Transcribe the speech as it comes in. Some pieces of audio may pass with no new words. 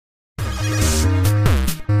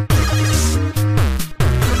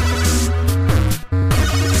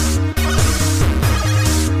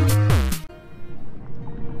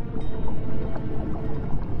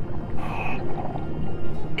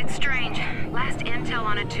intel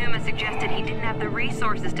on Atuma suggested he didn't have the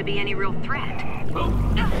resources to be any real threat.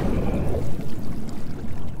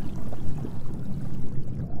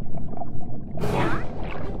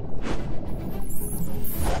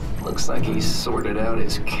 Looks like he's sorted out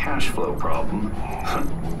his cash flow problem.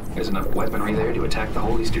 There's enough weaponry there to attack the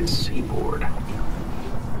whole eastern seaboard.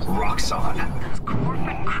 Roxxon. Those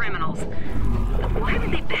corporate criminals. Why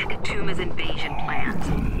would they back Atuma's invasion plans?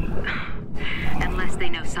 Unless they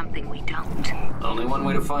know something we don't. Only one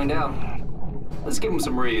way to find out. Let's give them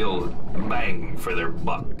some real bang for their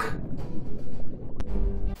buck.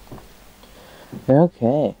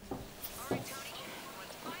 Okay.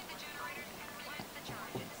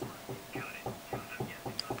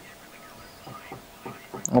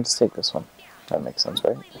 I'll just take this one. That makes sense,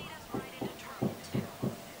 right?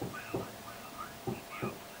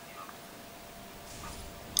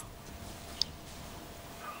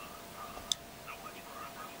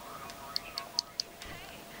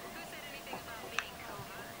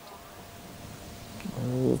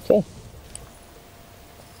 Okay.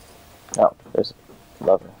 Oh, there's a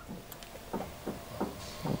lever.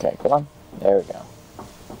 Okay, come on. There we go.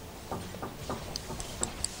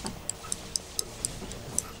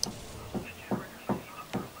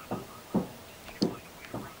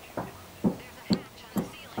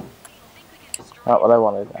 Not what I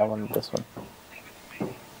wanted. I wanted this one.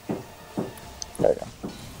 There we go.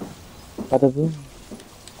 Bada boom.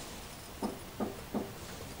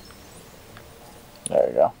 There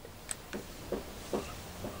we go.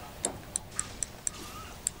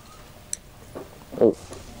 Ooh.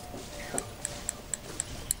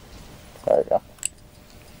 There we go.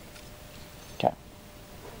 Okay.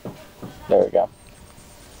 There we go.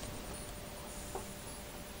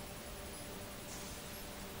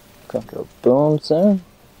 Gonna go boom soon.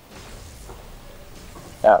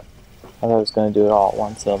 Yeah. I thought I was gonna do it all at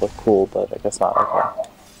once and it looked cool, but I guess not. Okay.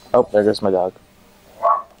 Oh, there goes my dog.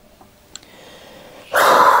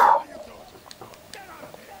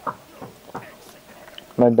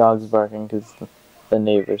 My dog's barking because the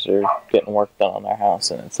neighbors are getting work done on their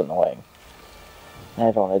house and it's annoying.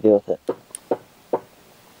 I don't want to deal with it.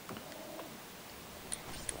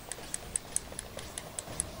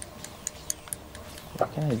 Why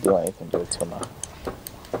can't I do anything to Atuma?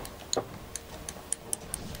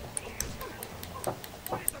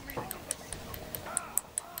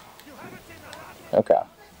 Okay.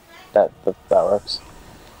 That works.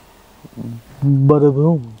 Bada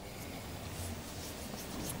boom.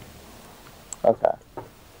 Okay.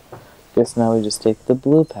 Guess now we just take the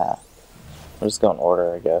blue path. We'll just go in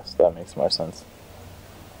order, I guess. That makes more sense.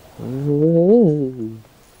 Ooh.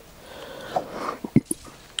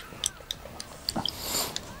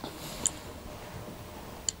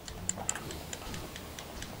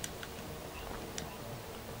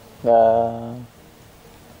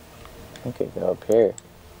 I think I go up here.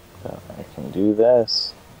 So I can do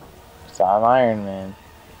this. So I'm Iron Man.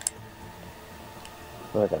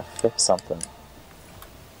 Oh, I gotta fix something.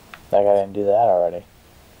 Like I didn't do that already.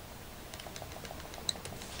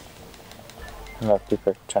 I know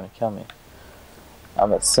people are trying to kill me.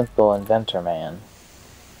 I'm a simple inventor man.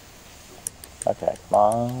 Okay, come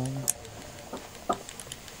on.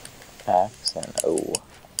 Axe and O.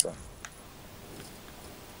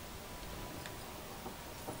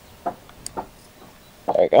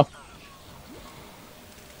 There you go.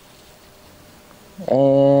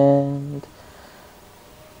 And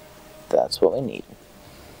that's what we need.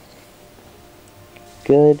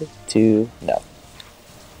 Good to know.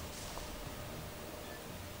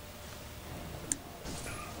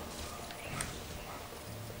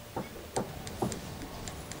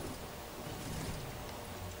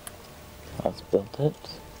 Let's build it.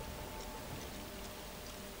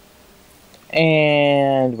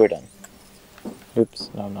 And we're done. Oops,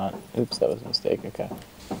 no I'm not. Oops, that was a mistake, okay.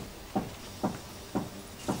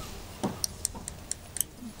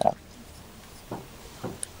 Oh.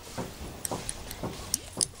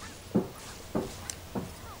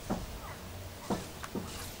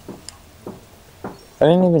 I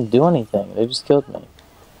didn't even do anything, they just killed me.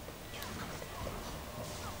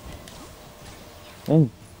 I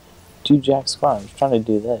didn't do jack squat, I'm just trying to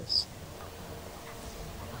do this.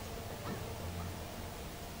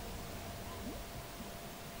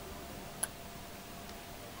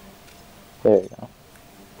 There you go.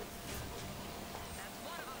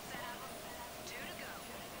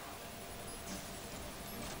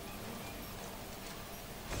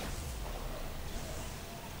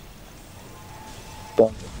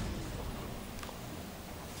 Boom.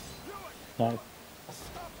 No.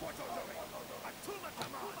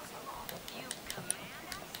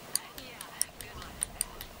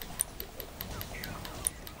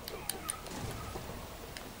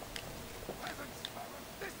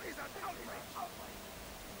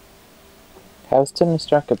 How is Tony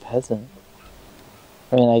Stark a peasant?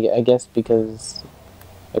 I mean, I guess because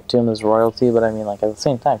Tomb is royalty, but I mean, like, at the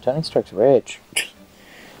same time, Tony Stark's rich.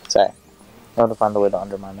 Sorry. I want to find a way to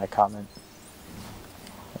undermine that comment.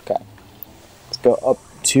 Okay. Let's go up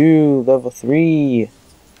to level 3.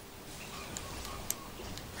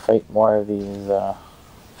 Fight more of these,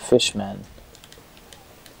 fishmen.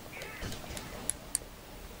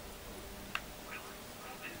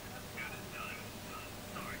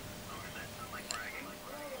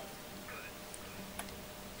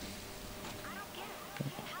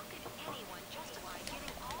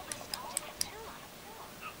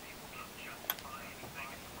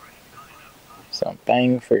 Some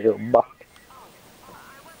bang for your buck.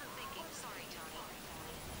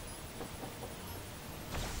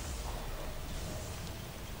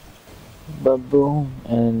 Ba-boom,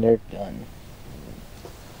 and they're done.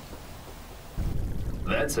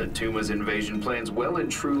 That's Atuma's invasion plans well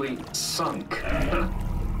and truly sunk.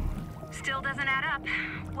 Still doesn't add up.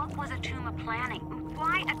 What was Atuma planning?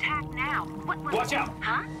 Why attack now? What was... Watch out!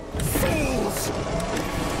 Huh? Fools!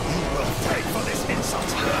 You will pay for this insult!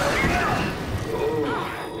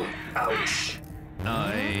 Oh, ouch.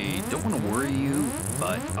 I don't want to worry you,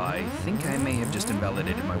 but I think I may have just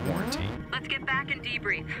invalidated my warranty. Let's get back and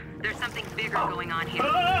debrief. There's something bigger going on here.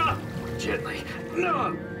 Ah! Gently.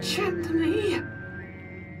 No, gently.